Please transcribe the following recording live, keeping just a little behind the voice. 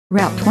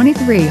Route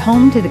 23,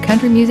 home to the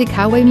Country Music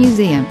Highway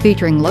Museum,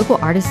 featuring local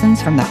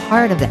artisans from the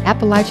heart of the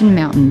Appalachian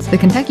Mountains. The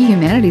Kentucky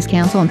Humanities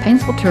Council and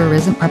Paintsville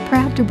Tourism are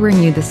proud to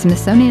bring you the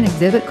Smithsonian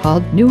exhibit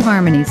called New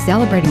Harmonies,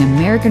 celebrating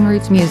American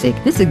roots music.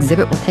 This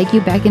exhibit will take you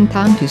back in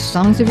time to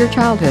songs of your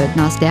childhood,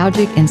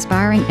 nostalgic,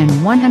 inspiring, and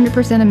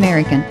 100%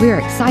 American. We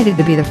are excited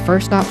to be the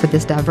first stop for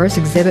this diverse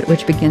exhibit,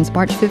 which begins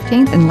March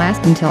 15th and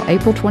lasts until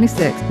April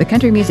 26th. The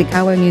Country Music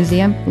Highway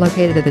Museum,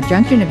 located at the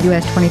junction of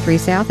US 23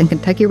 South and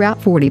Kentucky Route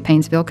 40,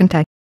 Paintsville, Kentucky.